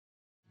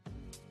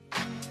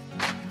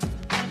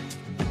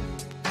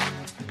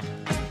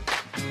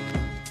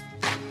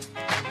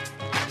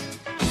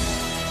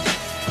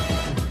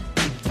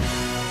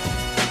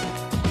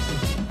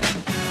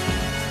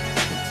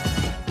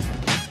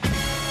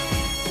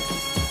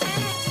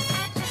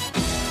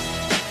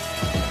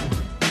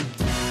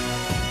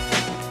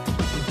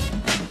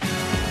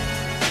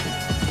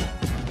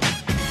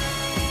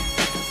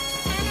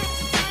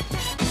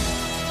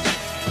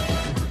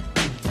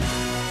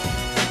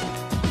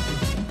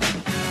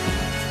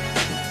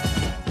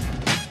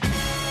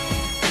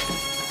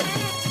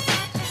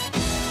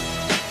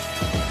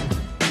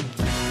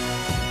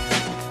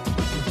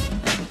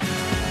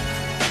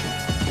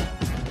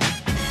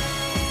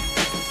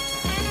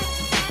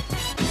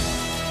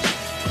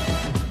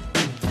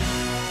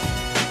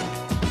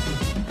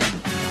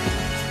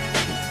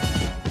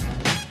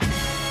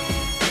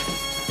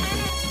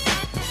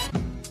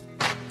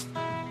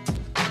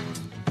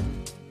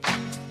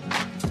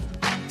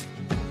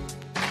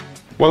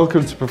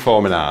Welcome to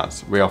Performing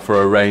Arts. We offer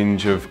a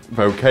range of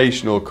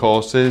vocational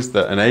courses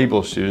that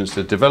enable students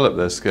to develop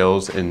their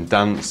skills in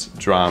dance,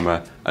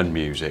 drama and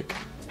music.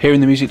 Here in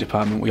the music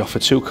department we offer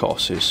two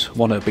courses,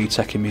 one a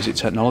BTEC in Music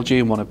Technology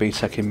and one a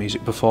BTEC in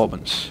Music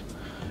Performance.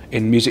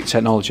 In Music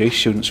Technology,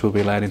 students will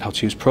be learning how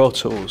to use Pro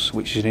Tools,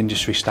 which is an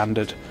industry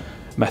standard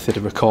method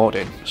of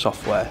recording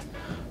software.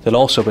 They'll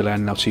also be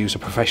learning how to use a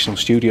professional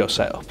studio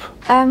setup.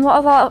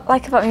 What I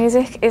like about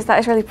music is that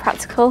it's really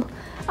practical,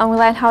 and we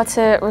learn how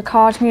to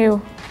record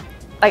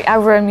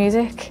our own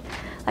music.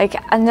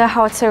 I know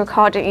how to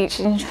record each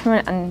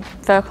instrument and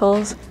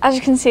vocals. As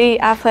you can see,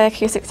 I play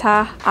acoustic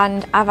guitar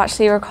and I've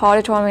actually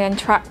recorded one of my own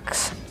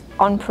tracks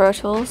on Pro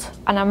Tools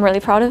and I'm really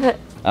proud of it.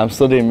 I'm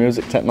studying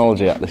music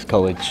technology at this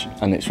college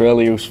and it's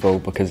really useful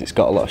because it's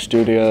got a lot of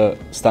studio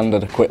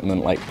standard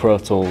equipment like Pro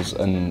Tools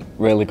and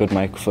really good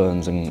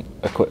microphones and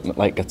equipment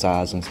like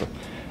guitars and stuff.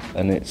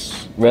 And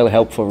it's really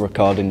helpful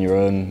recording your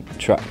own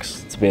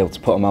tracks to be able to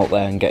put them out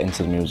there and get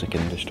into the music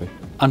industry.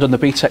 And on the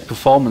BTEC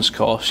Performance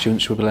course,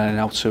 students will be learning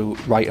how to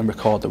write and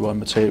record their own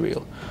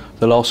material.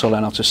 They'll also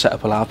learn how to set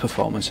up a live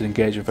performance and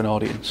engage with an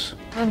audience.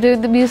 I'm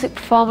doing the Music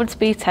Performance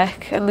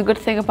BTEC, and the good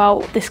thing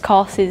about this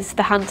course is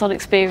the hands-on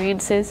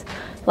experiences.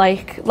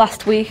 Like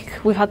last week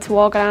we've had to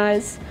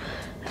organise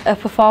a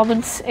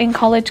performance in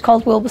college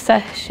called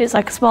Wilberforce. It's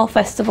like a small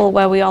festival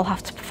where we all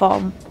have to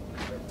perform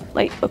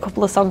like a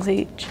couple of songs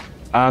each.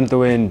 I'm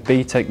doing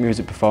BTEC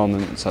Music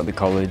Performance at the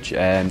college,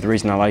 and the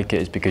reason I like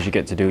it is because you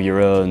get to do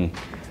your own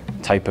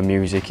type of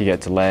music, you get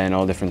to learn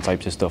all different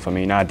types of stuff. I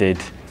mean, I did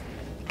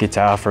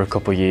guitar for a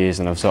couple of years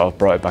and I've sort of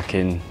brought it back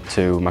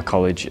into my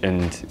college,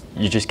 and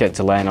you just get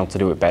to learn how to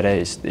do it better.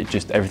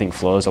 Everything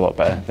flows a lot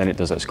better than it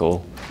does at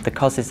school. The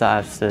courses that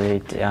I've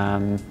studied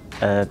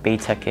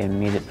BTEC in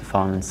Music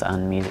Performance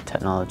and Music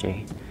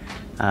Technology.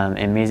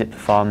 In Music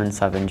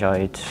Performance I've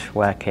enjoyed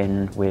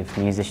working with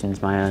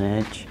musicians my own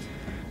age,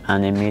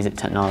 and in Music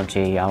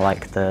Technology I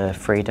like the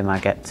freedom I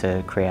get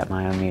to create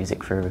my own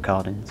music through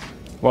recordings.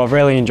 What I've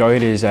really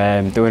enjoyed is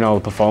doing all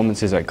the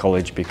performances at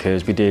college,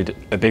 because we did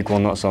a big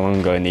one not so long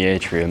ago in the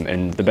atrium,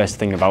 and the best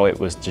thing about it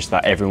was just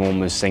that everyone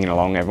was singing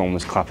along, everyone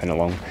was clapping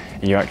along,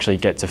 and you actually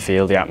get to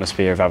feel the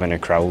atmosphere of having a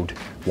crowd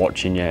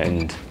watching you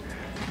and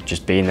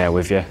just being there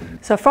with you.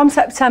 So from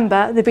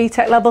September, the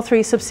BTEC Level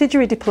 3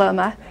 subsidiary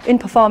diploma in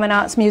Performing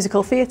Arts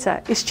Musical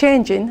Theatre is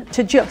changing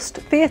to just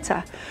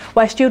theatre,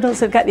 where students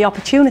will get the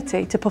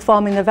opportunity to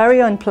perform in their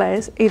very own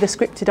plays, either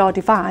scripted or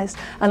devised,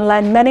 and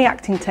learn many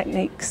acting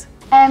techniques.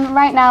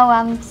 Right now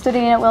I'm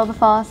studying at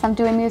Wilberforce. I'm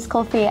doing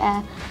musical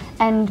theatre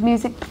and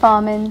music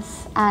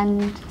performance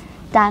and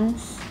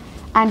dance,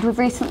 and we've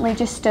recently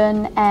just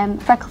done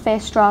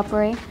Freckle-Faced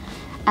Strawberry,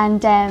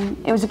 and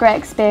it was a great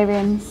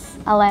experience.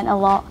 I learnt a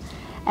lot.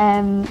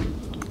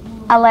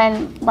 I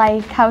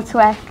learnt how to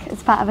work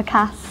as part of a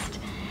cast,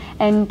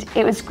 and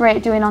it was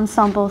great doing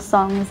ensemble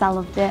songs. I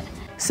loved it.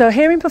 So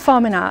here in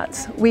Performing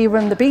Arts we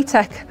run the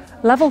BTEC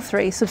Level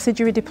 3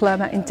 subsidiary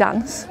diploma in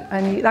dance,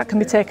 and that can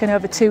be taken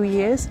over 2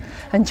 years,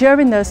 and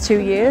during those 2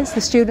 years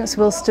the students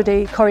will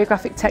study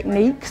choreographic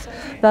techniques,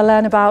 they'll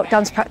learn about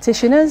dance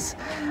practitioners,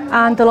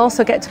 and they'll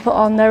also get to put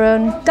on their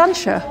own dance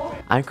show.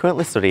 I'm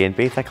currently studying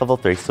BTEC Level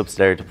 3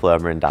 subsidiary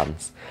diploma in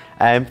dance.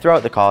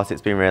 Throughout the course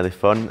it's been really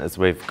fun, as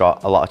we've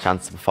got a lot of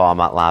chance to perform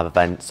at live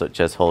events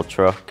such as Hull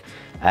Truck.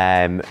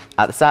 At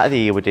the start of the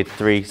year we did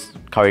 3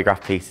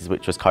 choreographed pieces,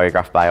 which was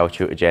choreographed by our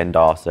tutor Jane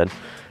Dawson.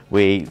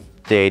 We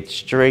did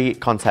street,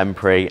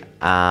 contemporary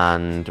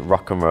and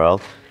rock and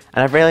roll,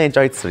 and I've really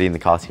enjoyed studying the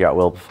course here at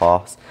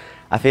Wilberforce.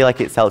 I feel like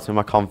it's helped with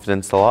my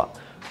confidence a lot.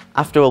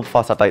 After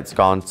Wilberforce I'd like to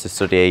go on to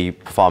study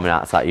performing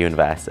arts at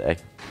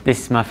university. This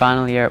is my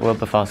final year at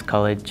Wilberforce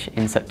College.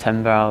 In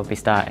September I'll be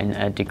starting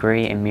a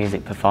degree in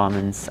music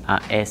performance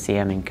at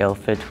ACM in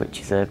Guildford,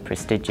 which is a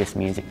prestigious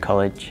music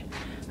college.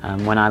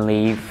 When I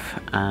leave,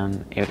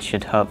 it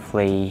should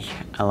hopefully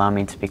allow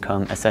me to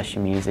become a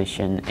session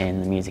musician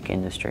in the music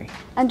industry.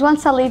 And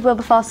once I leave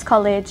Wilberforce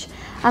College,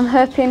 I'm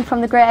hoping from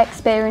the great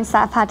experience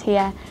that I've had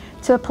here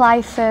to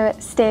apply for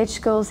stage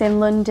schools in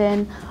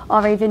London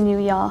or even New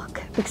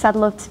York, because I'd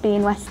love to be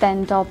in West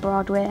End or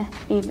Broadway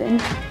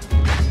even.